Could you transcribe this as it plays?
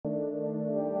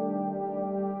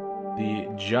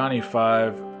the Johnny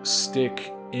 5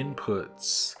 stick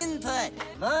inputs. Input,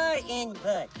 more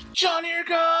input. John here,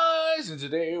 guys, and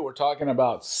today we're talking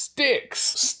about sticks.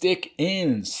 Stick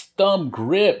ends, thumb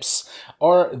grips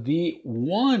are the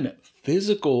one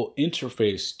physical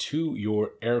interface to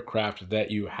your aircraft that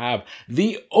you have.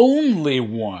 The only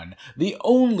one, the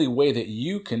only way that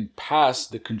you can pass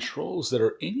the controls that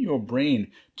are in your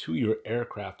brain to your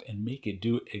aircraft and make it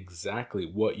do exactly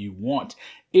what you want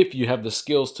if you have the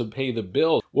skills to pay the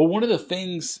bill. Well, one of the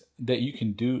things that you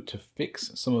can do to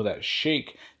fix some of that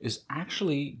shake is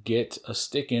actually get a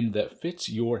stick in that fits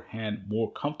your hand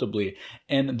more comfortably.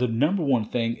 And the number one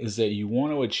thing is that you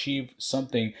want to achieve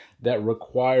something that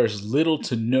requires little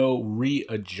to no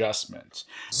readjustment.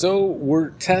 So we're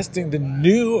testing the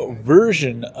new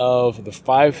version of the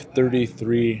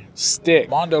 533 stick.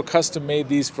 Mondo custom made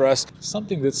these for us,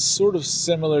 something that's sort of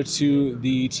similar to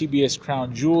the TBS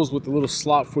Crown Jewels with a little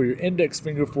slot for your index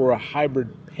finger for a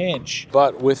hybrid pinch,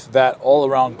 but with that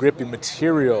all-around grippy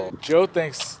material. Joe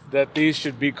thinks that these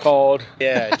should be called...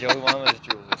 Yeah, Joey Wanda's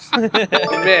Jewels.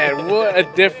 Man, what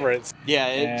a difference. Yeah,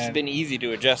 it's been easy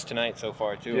to adjust tonight so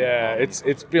far too. Yeah, it's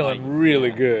feeling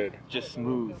really good. Just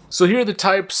smooth. So here are the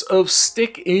types of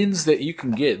stick ends that you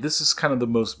can get. This is kind of the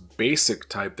most basic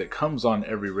type that comes on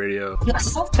every radio. You're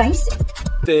so basic.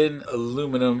 Thin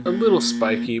aluminum, a little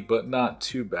spiky, but not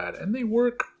too bad. And they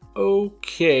work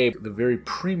okay. The very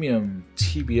premium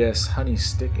TBS honey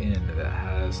stick end that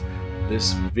has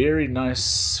this very nice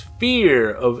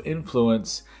sphere of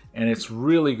influence, and it's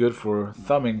really good for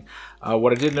thumbing.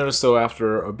 What I did notice though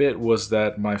after a bit was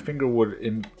that my finger would,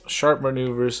 in sharp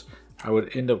maneuvers, I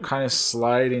would end up kind of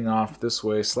sliding off this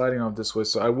way,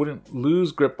 so I wouldn't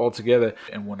lose grip altogether.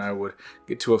 And when I would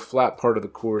get to a flat part of the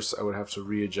course, I would have to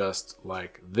readjust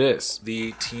like this.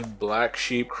 The Team Black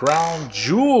Sheep Crown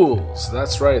Jewels.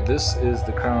 That's right, this is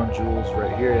the Crown Jewels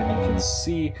right here, and you can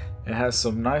see it has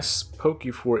some nice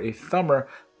pokey for a thumber,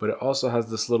 but it also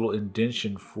has this little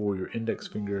indention for your index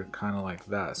finger, kind of like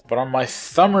that. But on my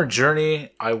thumber journey,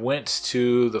 I went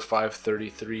to the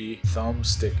 533 thumb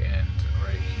stick end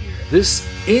right here. This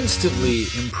instantly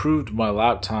improved my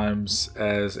lap times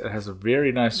as it has a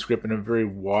very nice grip and a very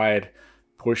wide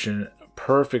portion,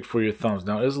 perfect for your thumbs.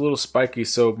 Now it is a little spiky,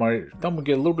 so my thumb would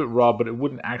get a little bit raw, but it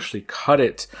wouldn't actually cut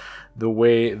it the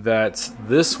way that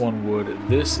this one would.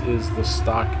 This is the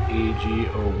stock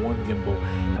AG01 gimbal,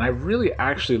 and I really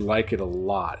actually like it a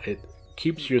lot. It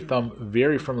keeps your thumb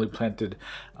very firmly planted.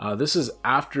 This is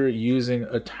after using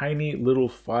a tiny little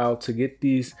file to get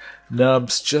these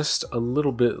nubs just a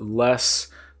little bit less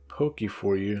pokey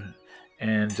for you.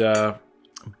 And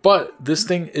but this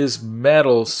thing is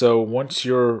metal, so once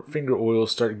your finger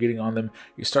oils start getting on them,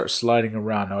 you start sliding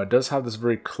around. Now it does have this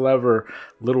very clever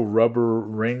little rubber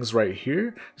rings right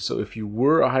here, so if you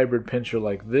were a hybrid pincher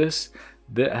like this,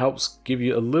 that helps give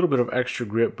you a little bit of extra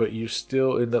grip, but you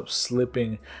still end up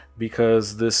slipping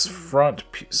because this front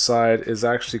side is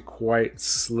actually quite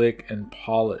slick and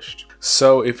polished.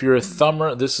 So if you're a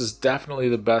thumber, this is definitely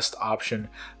the best option.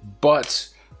 But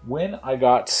when I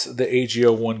got the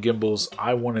AG01 gimbals,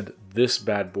 I wanted this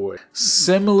bad boy.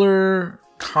 Similar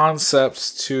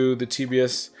concepts to the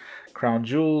TBS Crown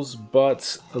Jewels,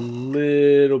 but a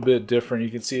little bit different. You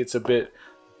can see it's a bit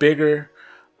bigger,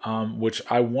 which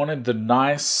I wanted the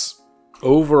nice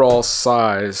overall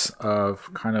size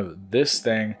of kind of this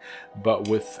thing, but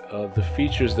with the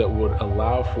features that would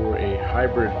allow for a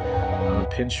hybrid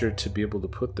pincher to be able to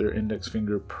put their index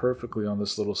finger perfectly on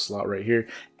this little slot right here.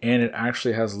 And it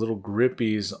actually has little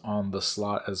grippies on the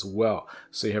slot as well.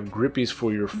 So you have grippies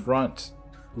for your front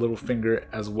little finger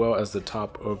as well as the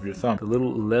top of your thumb. The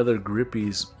little leather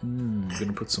grippies,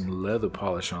 gonna put some leather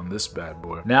polish on this bad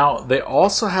boy. Now they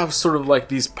also have sort of like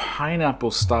these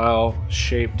pineapple style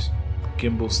shaped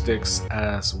gimbal sticks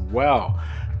as well.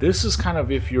 This is kind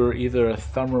of if you're either a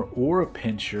thumber or a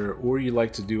pincher, or you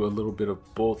like to do a little bit of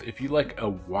both. If you like a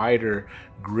wider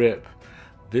grip,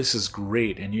 this is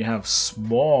great. And you have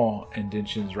small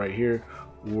indentions right here,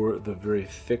 or the very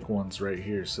thick ones right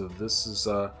here. So this is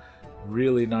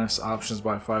really nice options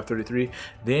by 533.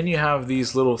 Then you have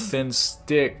these little thin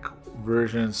stick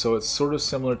versions, so it's sort of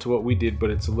similar to what we did,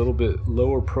 but it's a little bit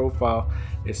lower profile.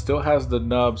 It still has the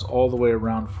nubs all the way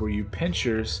around for you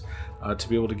pinchers to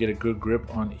be able to get a good grip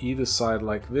on either side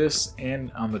like this,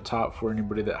 and on the top for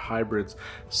anybody that hybrids.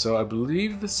 So I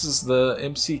believe this is the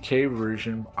MCK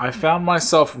version. I found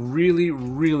myself really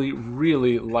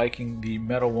liking the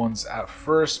metal ones at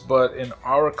first, but in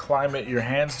our climate your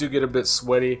hands do get a bit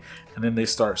sweaty and then they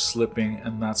start slipping,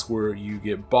 and that's where you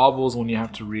get bobbles when you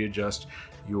have to readjust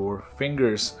your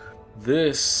fingers.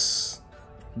 This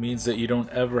means that you don't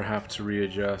ever have to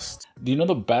readjust. Do you know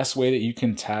the best way that you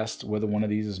can test whether one of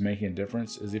these is making a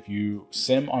difference is if you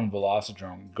sim on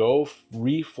Velocidrome, go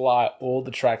refly all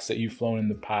the tracks that you've flown in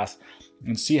the past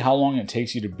and see how long it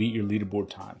takes you to beat your leaderboard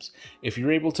times. If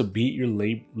you're able to beat your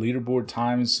leaderboard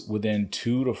times within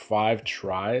 2 to 5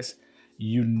 tries,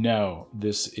 you know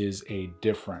this is a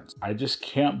difference. I just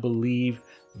can't believe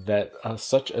that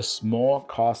such a small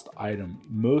cost item.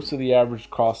 Most of the average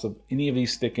cost of any of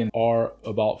these stick-ins are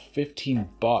about 15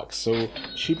 bucks. So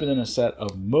cheaper than a set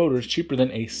of motors, cheaper than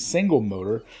a single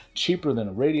motor, cheaper than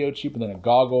a radio, cheaper than a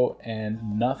goggle,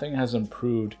 and nothing has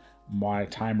improved my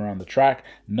time around the track.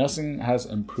 Nothing has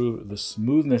improved the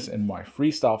smoothness in my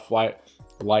freestyle flight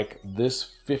like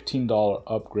this $15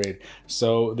 upgrade.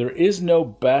 So there is no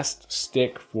best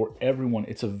stick for everyone.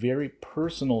 It's a very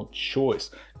personal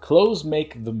choice. Clothes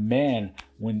make the man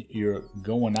when you're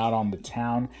going out on the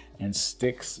town, and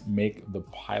sticks make the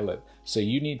pilot. So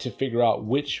you need to figure out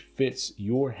which fits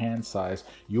your hand size,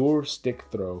 your stick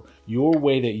throw, your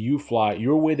way that you fly,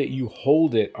 your way that you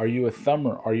hold it. Are you a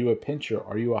thumber? Are you a pincher?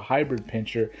 Are you a hybrid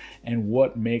pincher? And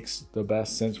what makes the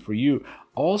best sense for you?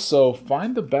 Also,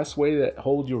 find the best way to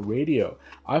hold your radio.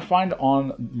 I find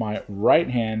on my right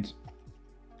hand,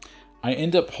 I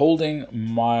end up holding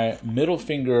my middle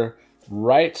finger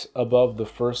right above the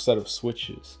first set of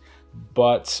switches.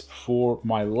 But for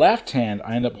my left hand,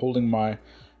 I end up holding my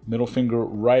middle finger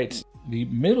right the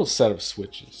middle set of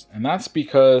switches. And that's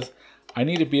because I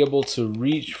need to be able to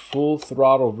reach full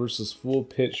throttle versus full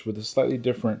pitch with a slightly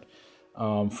different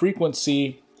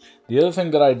frequency. The other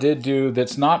thing that I did do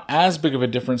that's not as big of a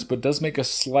difference but does make a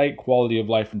slight quality of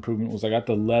life improvement was I got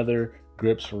the leather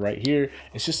grips for right here.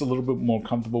 It's just a little bit more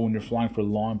comfortable when you're flying for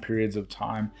long periods of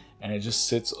time, and it just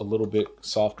sits a little bit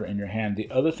softer in your hand. The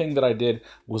other thing that I did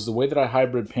was the way that I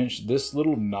hybrid pinched, this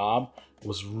little knob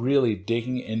was really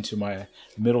digging into my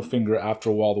middle finger after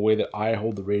a while, the way that I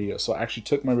hold the radio. So I actually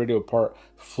took my radio apart,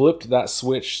 flipped that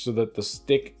switch so that the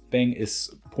stick thing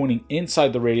is pointing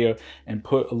inside the radio, and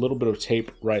put a little bit of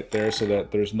tape right there so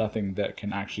that there's nothing that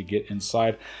can actually get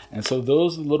inside. And so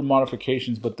those are the little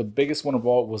modifications, but the biggest one of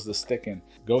all was the stick-in.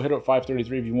 Go hit up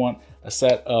 533 if you want a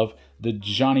set of the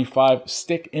Johnny 5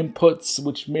 stick inputs,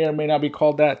 which may or may not be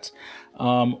called that,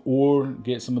 or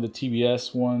get some of the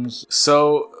TBS ones.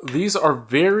 So these are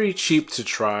very cheap to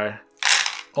try.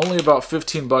 Only about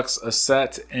 15 bucks a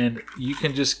set, and you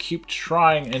can just keep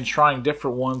trying and trying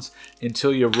different ones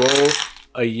until you roll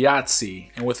a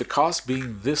Yahtzee. And with the cost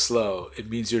being this low, it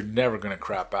means you're never gonna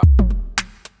crap out.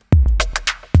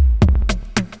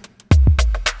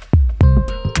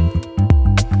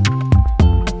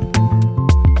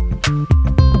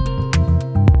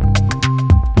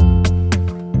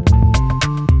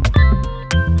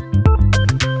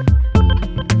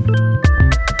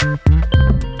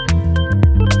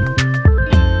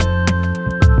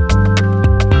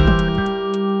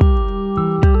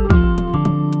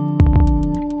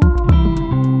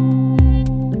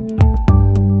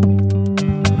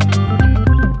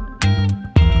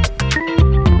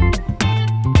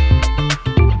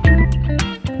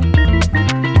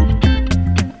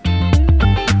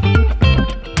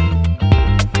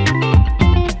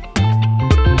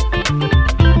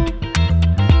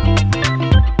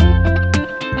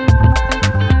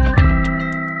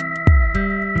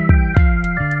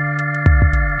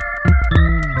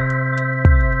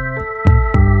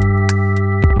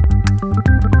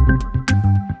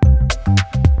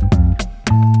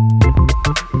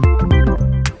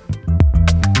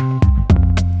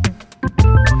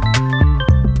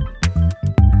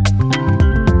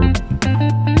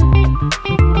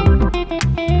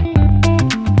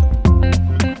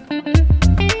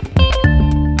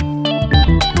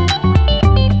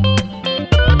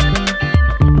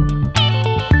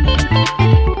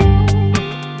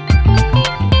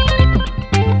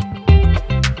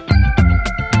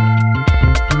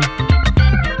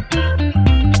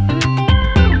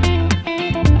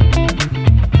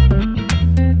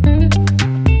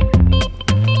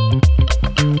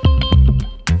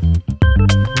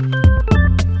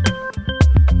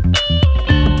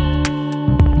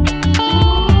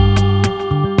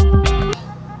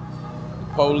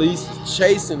 Police is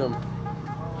chasing them.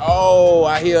 Oh,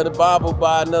 I hear the Bible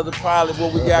by another pilot.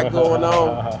 What we got going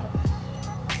on?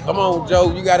 Come on,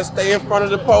 Joe. You got to stay in front of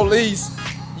the police.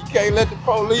 You can't let the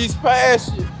police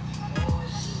pass you.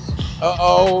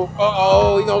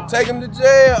 Uh-oh. You gonna take him to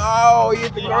jail? Oh, he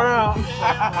hit the ground.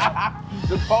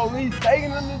 The police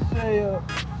taking him to jail.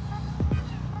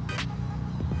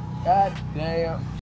 God damn.